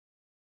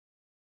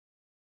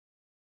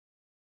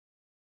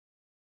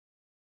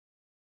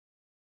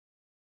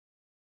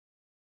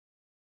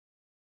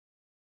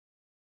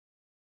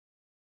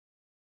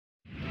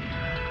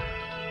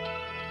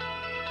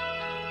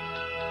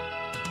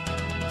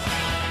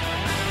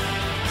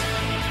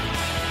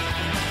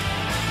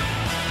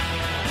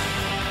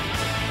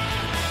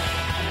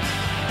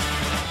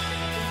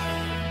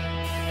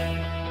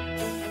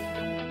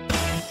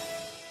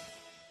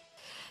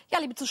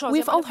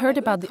We've all heard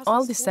about the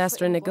oil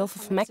disaster in the Gulf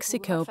of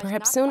Mexico.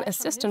 Perhaps soon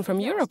assistance from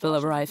Europe will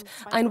arrive.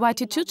 I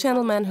invited two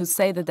gentlemen who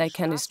say that they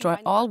can destroy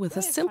oil with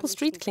a simple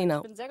street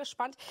cleaner.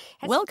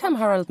 Welcome,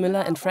 Harald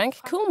Müller and Frank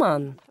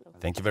Kuhlmann.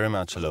 Thank you very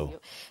much. Hello.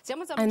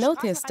 I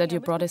noticed that you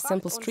brought a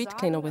simple street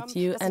cleaner with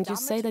you, and you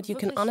say that you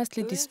can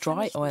honestly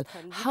destroy oil.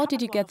 How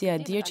did you get the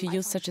idea to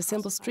use such a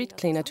simple street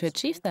cleaner to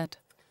achieve that?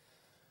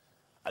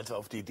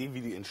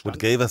 What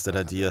gave us that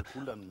idea?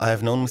 I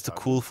have known Mr.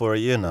 Kuhl for a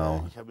year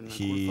now.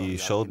 He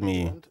showed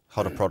me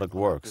how the product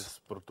works.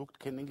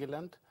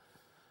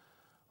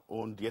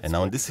 And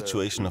now in this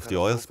situation of the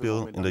oil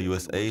spill in the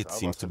USA, it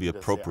seems to be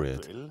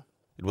appropriate.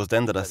 It was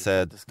then that I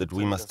said that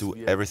we must do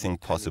everything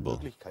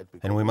possible.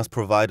 And we must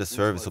provide a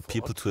service for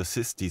people to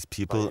assist these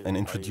people and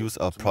introduce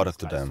our product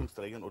to them.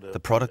 The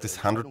product is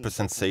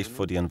 100% safe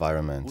for the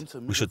environment.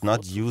 We should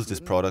not use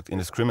this product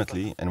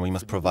indiscriminately, and we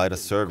must provide a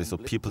service for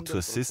people to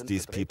assist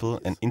these people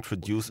and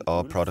introduce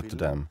our product to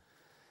them.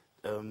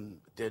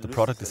 The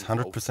product is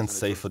 100%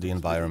 safe for the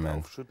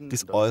environment.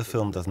 This oil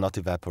film does not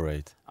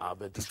evaporate.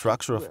 The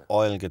structure of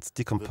oil gets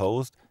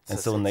decomposed, and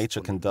so nature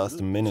can thus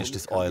diminish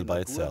this oil by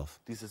itself.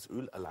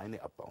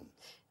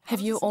 Have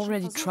you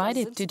already tried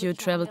it? Did you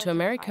travel to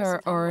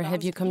America, or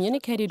have you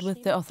communicated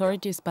with the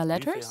authorities by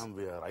letters?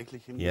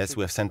 Yes,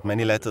 we have sent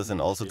many letters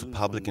and also to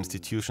public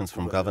institutions,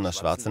 from Governor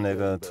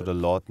Schwarzenegger to the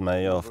Lord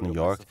Mayor of New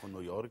York.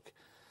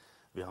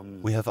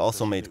 We have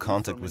also made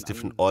contact with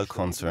different oil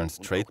concerns,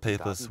 trade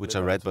papers, which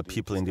are read by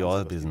people in the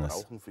oil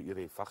business.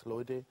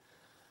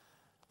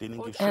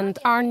 And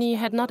Arnie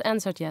had not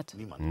answered yet?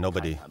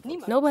 Nobody.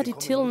 Nobody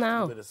till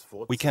now?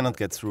 We cannot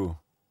get through.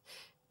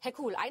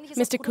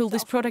 Mr. Kuhl,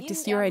 this product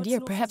is your idea.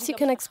 Perhaps you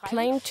can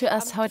explain to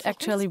us how it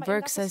actually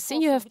works. I see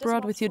you have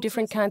brought with you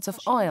different kinds of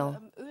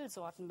oil.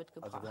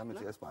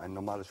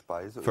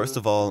 First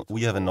of all,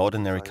 we have an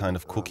ordinary kind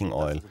of cooking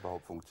oil,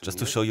 just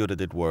to show you that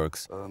it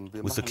works.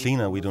 With the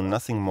cleaner, we do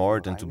nothing more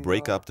than to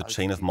break up the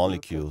chain of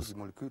molecules.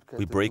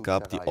 We break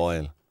up the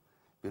oil.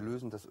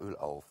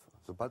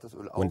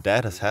 When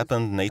that has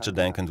happened, nature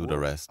then can do the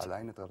rest.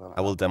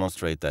 I will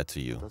demonstrate that to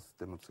you.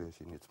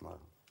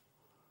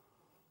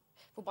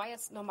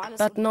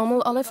 But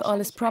normal olive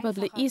oil is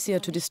probably easier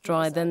to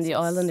destroy than the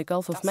oil in the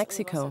Gulf of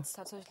Mexico.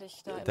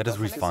 That is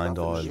refined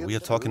oil. We are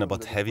talking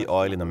about heavy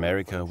oil in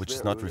America, which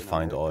is not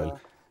refined oil.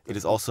 It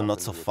is also not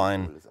so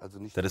fine.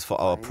 That is for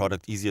our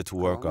product easier to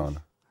work on.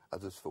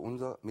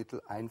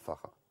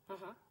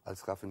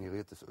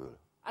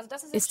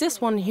 Is this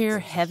one here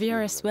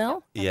heavier as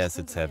well? Yes,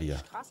 it's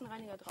heavier.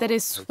 That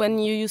is when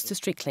you use the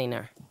street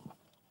cleaner.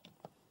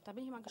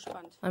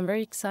 I'm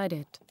very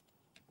excited.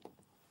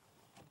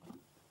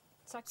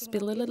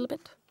 Spill a little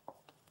bit.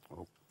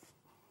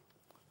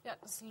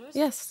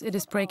 Yes, it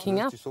is breaking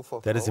up.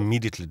 That is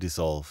immediately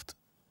dissolved.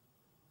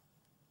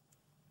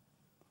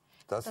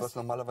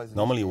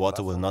 Normally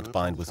water will not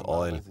bind with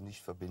oil,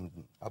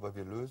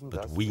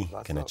 but we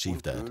can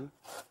achieve that.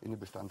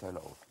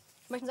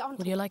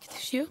 Would you like a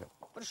tissue?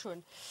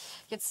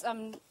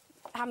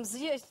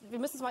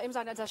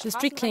 The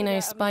street cleaner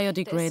is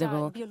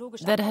biodegradable.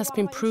 That has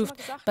been proved.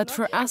 But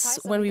for us,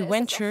 when we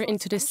venture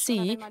into the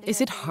sea,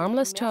 is it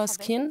harmless to our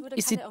skin?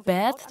 Is it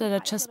bad that I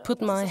just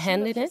put my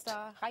hand in it?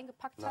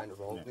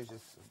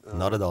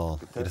 Not at all.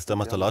 It is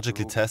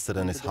dermatologically tested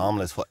and is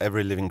harmless for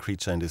every living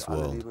creature in this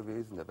world.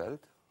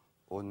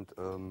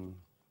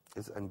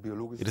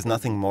 It is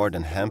nothing more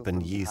than hemp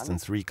and yeast and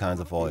 3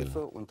 kinds of oil.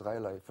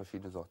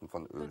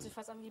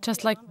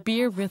 Just like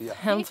beer with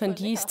hemp and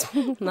yeast.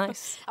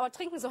 Nice.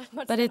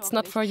 But it's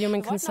not for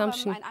human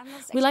consumption.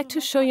 We like to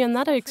show you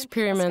another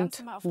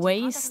experiment.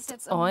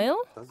 Waste oil?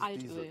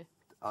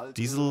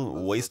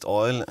 Diesel, waste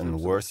oil, and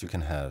worse you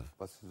can have.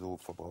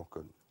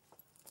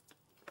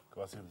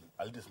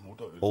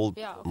 Old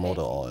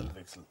motor oil.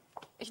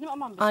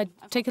 I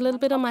take a little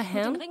bit on my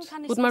hand.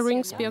 Would my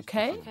rings be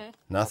okay?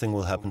 Nothing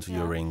will happen to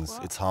your rings.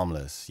 It's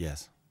harmless,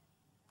 yes.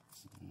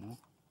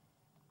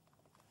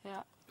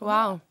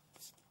 Wow.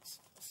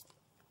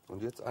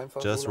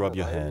 Just rub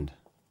your hand.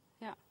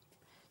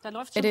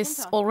 It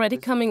is already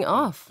coming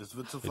off.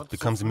 It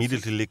becomes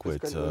immediately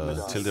liquid,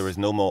 till there is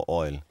no more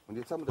oil.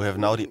 We have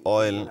now the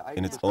oil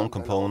in its own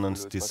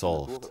components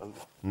dissolved.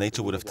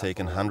 Nature would have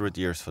taken 100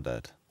 years for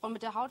that.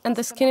 And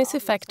the skin is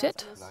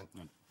affected?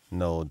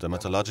 No,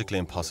 dermatologically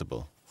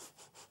impossible.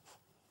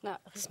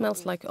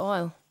 Smells like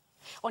oil.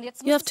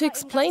 You have to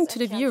explain to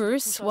the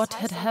viewers what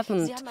had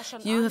happened.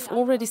 You have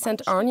already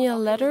sent Arnie a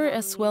letter,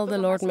 as well the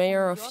Lord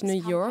Mayor of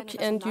New York,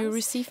 and you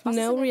received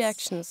no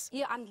reactions.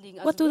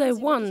 What do they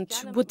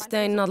want? Would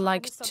they not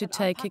like to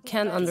take a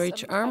can under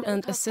each arm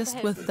and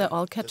assist with the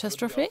oil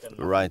catastrophe?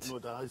 Right.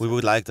 We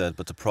would like that,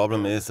 but the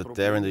problem is that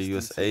there in the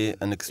USA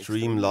an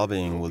extreme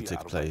lobbying will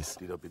take place.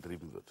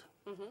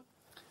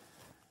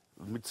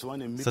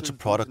 Such a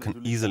product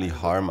can easily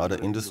harm other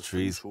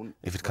industries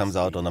if it comes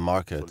out on the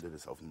market.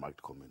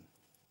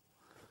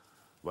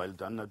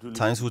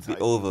 Times would be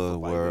over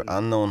where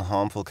unknown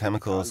harmful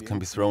chemicals can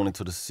be thrown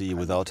into the sea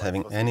without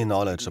having any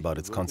knowledge about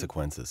its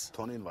consequences.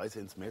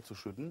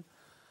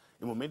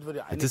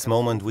 At this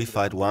moment, we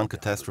fight one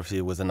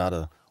catastrophe with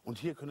another.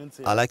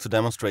 I like to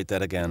demonstrate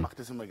that again.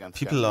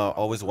 People are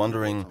always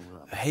wondering,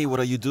 hey, what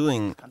are you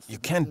doing? You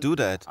can't do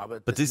that.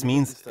 But this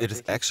means it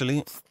is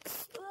actually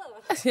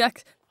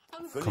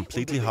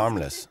completely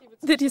harmless.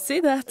 Did you see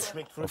that?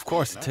 Of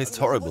course, it tastes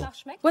horrible.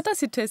 What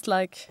does it taste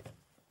like?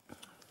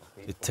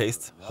 It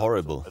tastes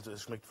horrible.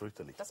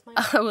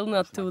 I will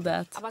not do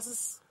that.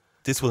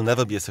 This will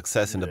never be a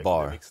success in the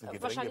bar.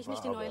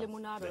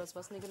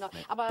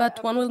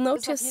 But one will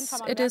notice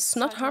it is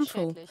not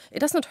harmful.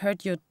 It does not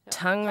hurt your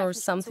tongue or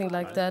something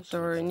like that,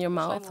 or in your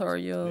mouth or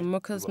your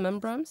mucous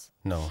membranes?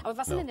 No.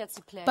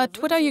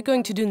 But what are you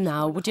going to do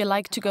now? Would you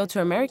like to go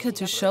to America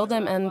to show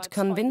them and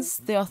convince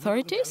the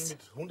authorities?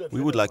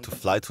 We would like to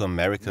fly to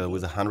America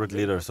with 100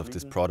 liters of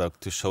this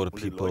product to show the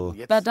people.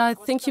 But I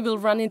think you will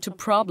run into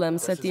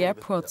problems at the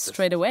airport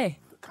straight away.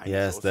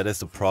 Yes, that is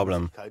the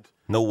problem.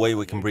 No way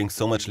we can bring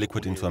so much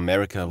liquid into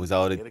America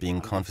without it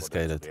being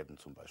confiscated.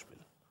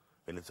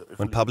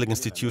 When public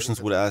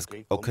institutions would ask,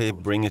 okay,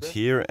 bring it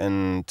here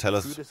and tell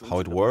us how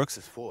it works,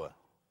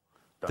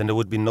 then there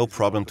would be no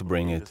problem to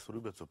bring it.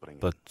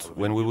 But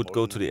when we would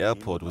go to the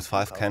airport with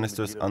 5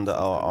 canisters under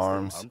our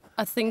arms...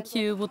 I think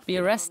you would be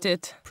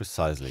arrested.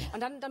 Precisely.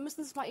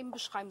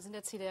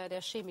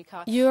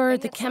 You're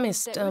the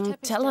chemist.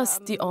 Tell us,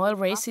 the oil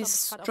races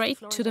straight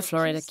to the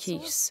Florida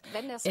Keys.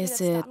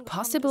 Is it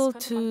possible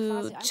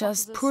to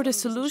just pour the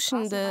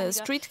solution, the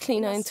street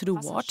cleaner, into the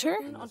water?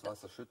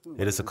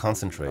 It is a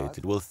concentrate.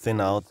 It will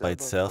thin out by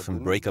itself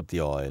and break up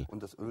the oil.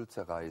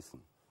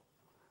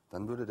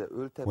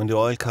 When the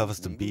oil covers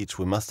the beach,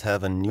 we must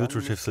have a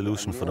nutritive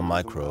solution for the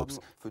microbes,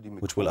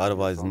 which will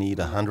otherwise need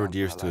 100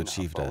 years to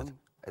achieve that.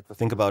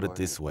 Think about it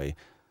this way.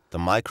 The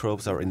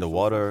microbes are in the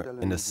water,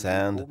 in the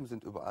sand,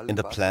 in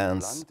the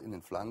plants,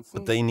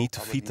 but they need to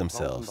feed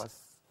themselves.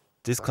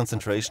 This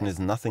concentration is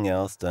nothing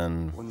else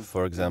than,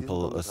 for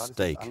example, a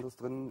steak.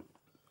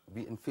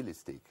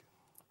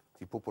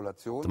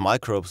 The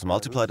microbes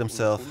multiply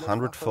themselves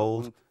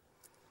 100-fold,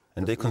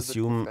 and they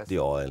consume the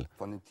oil.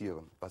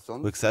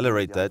 We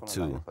accelerate that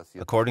too.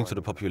 According to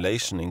the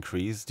population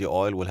increase, the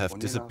oil will have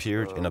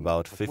disappeared in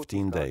about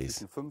 15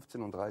 days.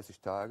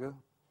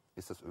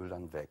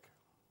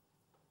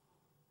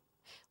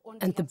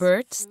 And the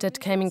birds that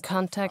came in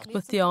contact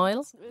with the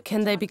oil,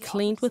 can they be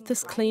cleaned with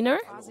this cleaner?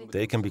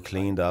 They can be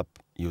cleaned up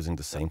using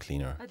the same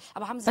cleaner.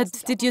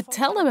 But did you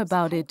tell them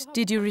about it?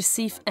 Did you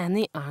receive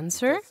any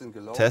answer?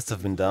 Tests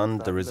have been done,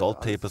 the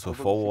result papers were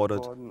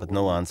forwarded, but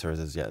no answers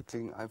as yet.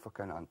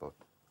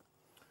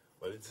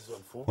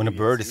 When a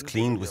bird is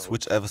cleaned with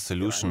whichever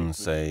solution,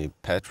 say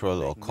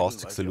petrol or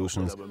caustic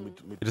solutions,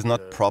 it is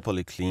not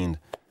properly cleaned.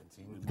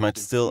 It might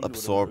still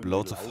absorb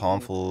loads of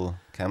harmful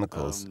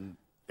chemicals.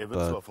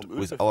 But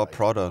with our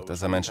product,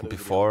 as I mentioned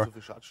before,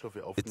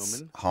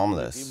 it's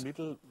harmless.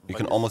 You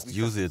can almost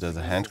use it as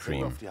a hand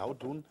cream.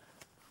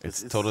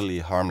 It's totally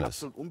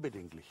harmless.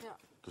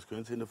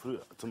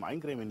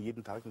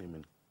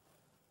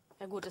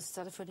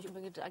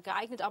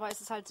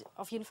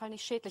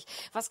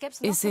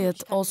 Is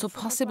it also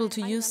possible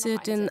to use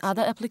it in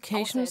other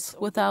applications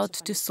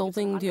without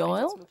dissolving the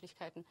oil?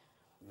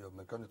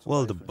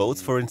 Well, the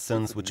boats, for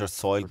instance, which are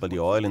soiled by the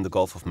oil in the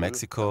Gulf of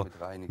Mexico,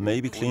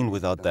 may be cleaned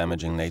without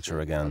damaging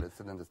nature again.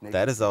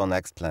 That is our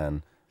next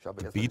plan.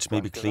 The beach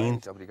may be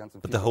cleaned,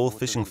 but the whole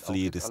fishing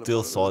fleet is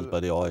still soiled by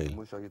the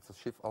oil.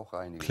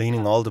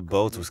 Cleaning all the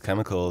boats with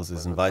chemicals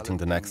is inviting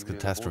the next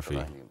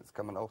catastrophe.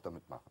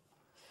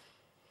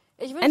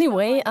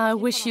 Anyway, I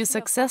wish you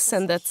success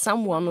and that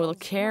someone will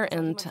care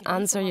and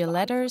answer your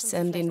letters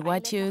and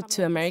invite you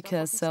to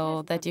America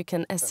so that you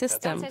can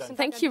assist them.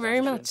 Thank you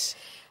very much.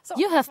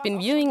 You have been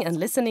viewing and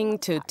listening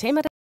to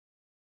Thema